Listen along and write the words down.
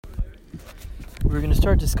We're going to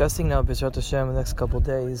start discussing now, B'ezrat Hashem, in the next couple of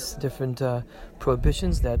days, different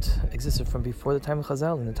prohibitions that existed from before the time of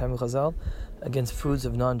Chazal and the time of Chazal against foods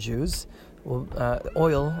of non-Jews. Well,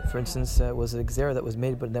 oil, for instance, was an gzera that was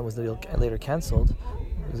made, but then was later cancelled.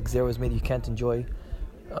 The gzera was made, you can't enjoy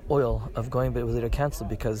oil of going, but it was later cancelled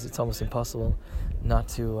because it's almost impossible not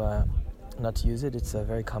to use it. It's a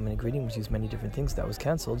very common ingredient, which uses many different things. That was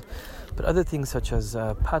cancelled. But other things such as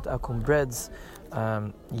pat akum breads,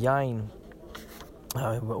 yain,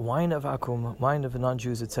 wine of akum, wine of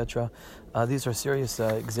non-Jews, etc. These are serious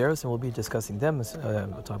gzeros, and we'll be discussing them.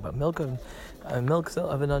 We'll talk about milk of a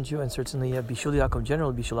non-Jew, and certainly bishul yakum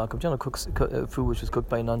general. Bishul yakum general cooks food which was cooked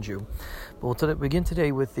by a non-Jew. But we'll begin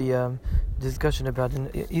today with the discussion about an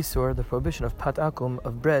isur, the prohibition of pat akum,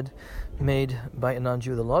 of bread made by a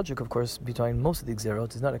non-Jew. The logic, of course, behind most of the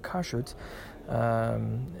gzerot is not a kashrut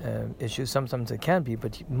issue. Sometimes it can be,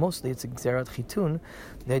 but mostly it's a gzerat chitun.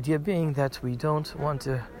 The idea being that we don't want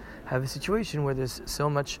to have a situation where there's so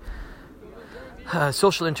much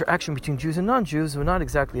social interaction between Jews and non-Jews. We're not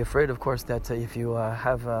exactly afraid, of course, that if you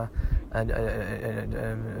have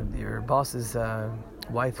your boss's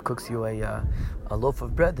wife cooks you a loaf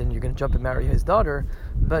of bread, then you're going to jump and marry his daughter.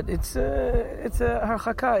 But it's a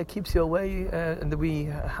harchaka. It keeps you away, and we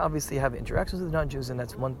obviously have interactions with non-Jews, and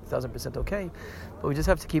that's 1,000% okay. But we just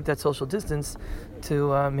have to keep that social distance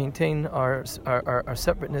to maintain our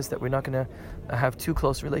separateness. That we're not going to have too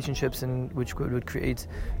close relationships, and which would create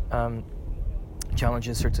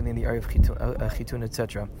challenges, certainly in the area of chitun,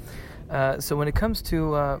 etc. So when it comes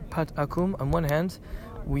to pat akum, on one hand,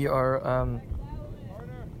 we are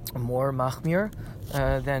more machmir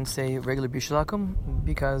than, say, regular bishul akum,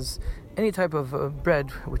 because any type of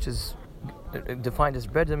bread which is defined as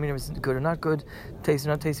bread, I mean, if it's good or not good, tasty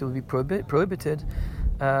or not tasty, will be prohibited,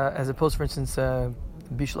 as opposed, for instance,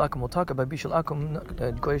 bishul akum. We'll talk about bishul akum.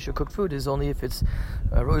 Goyish cooked food is only if it's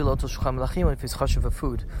ro'il oto shulchan melachim, and if it's chashuv of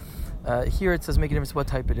food. Here it says make a difference what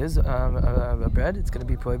type it is, a bread, it's going to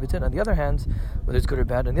be prohibited. On the other hand, whether it's good or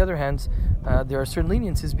bad, on the other hand, there are certain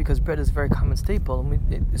leniencies because bread is a very common staple,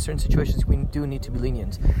 and in certain situations we do need to be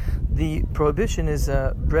lenient. The prohibition is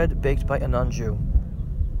bread baked by a non-Jew.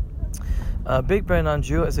 Baked by a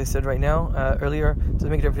non-Jew, as I said right now, earlier, doesn't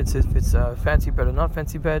make a difference if it's fancy bread or not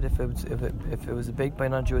fancy bread. If it was baked by a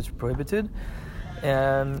non-Jew, it's prohibited.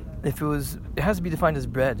 It has to be defined as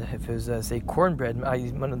bread. If it was, say, cornbread,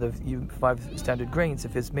 one of the 5 standard grains,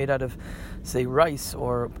 if it's made out of, say, rice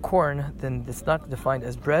or corn, then it's not defined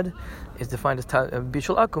as bread. It's defined as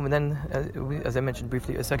bishul akum, and then, as I mentioned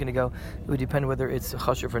briefly a second ago, it would depend whether it's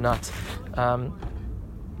chashuv or not.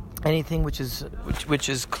 Anything which is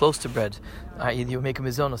close to bread, i.e. you make a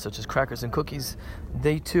mizona, such as crackers and cookies,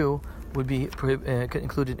 they too would be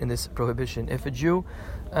included in this prohibition. If a Jew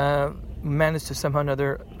managed to somehow or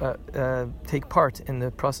another take part in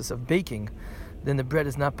the process of baking, then the bread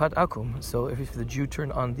is not pat akum. So if the Jew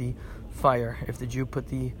turned on the fire, if the Jew put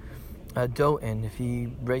the dough in, if he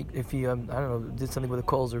did something with the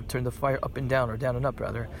coals, or turned the fire up and down, or down and up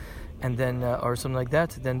rather, and then or something like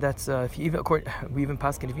that, then that's if you we even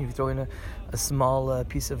paskin, if you throw in a small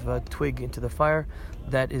piece of twig into the fire,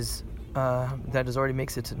 that already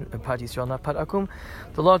makes it pat Yisrael, not pat akum.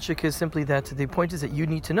 The logic is simply that the point is that you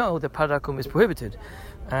need to know that pat akum is prohibited,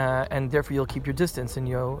 and therefore you'll keep your distance, and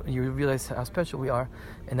you realize how special we are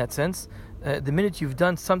in that sense. The minute you've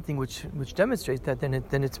done something which demonstrates that, then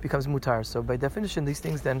it becomes mutar. So by definition, these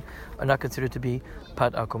things then are not considered to be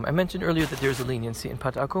pat akum. I mentioned earlier that there's a leniency in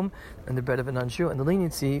pat akum and the bread of a non-Jew, and the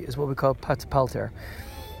leniency is what we call pat palter.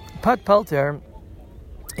 Pat palter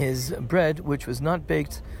is bread which was not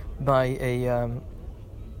baked by a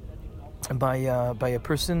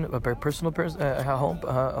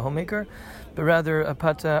homemaker, but rather a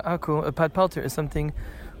pat palter is something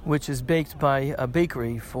which is baked by a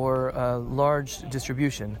bakery for large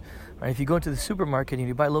distribution. Right? If you go to the supermarket and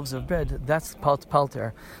you buy loaves of bread, that's pat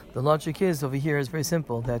palter. The logic is over here is very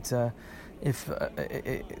simple, that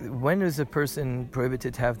when is a person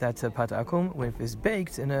prohibited to have that pat akum? When if it's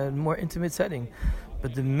baked in a more intimate setting.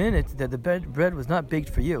 But the minute that the bread was not baked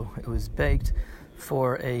for you, it was baked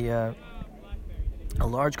for a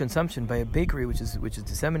large consumption by a bakery, which is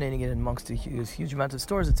disseminating it amongst a huge amount of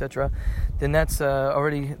stores, etc., then that's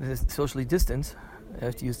already socially distant. I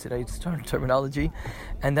have to use today's terminology,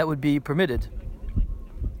 and that would be permitted.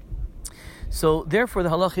 So therefore, the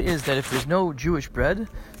halacha is that if there's no Jewish bread,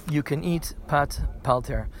 you can eat pat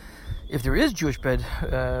palter. If there is Jewish bread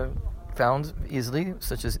found easily,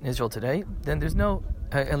 such as in Israel today, then there's no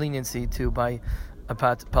leniency to buy a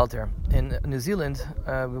pat palter. In New Zealand,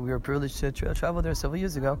 we were privileged to travel there several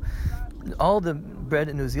years ago, all the bread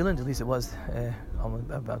in New Zealand, at least it was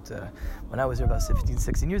about when I was there about 15,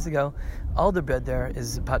 16 years ago, all the bread there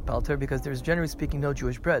is pat palter because there's generally speaking no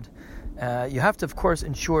Jewish bread. You have to, of course,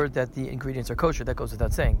 ensure that the ingredients are kosher. That goes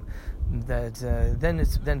without saying. But then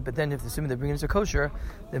if assuming the ingredients are kosher,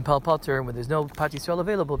 then pal palter, when there's no pat Yisrael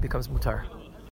available, it becomes mutar.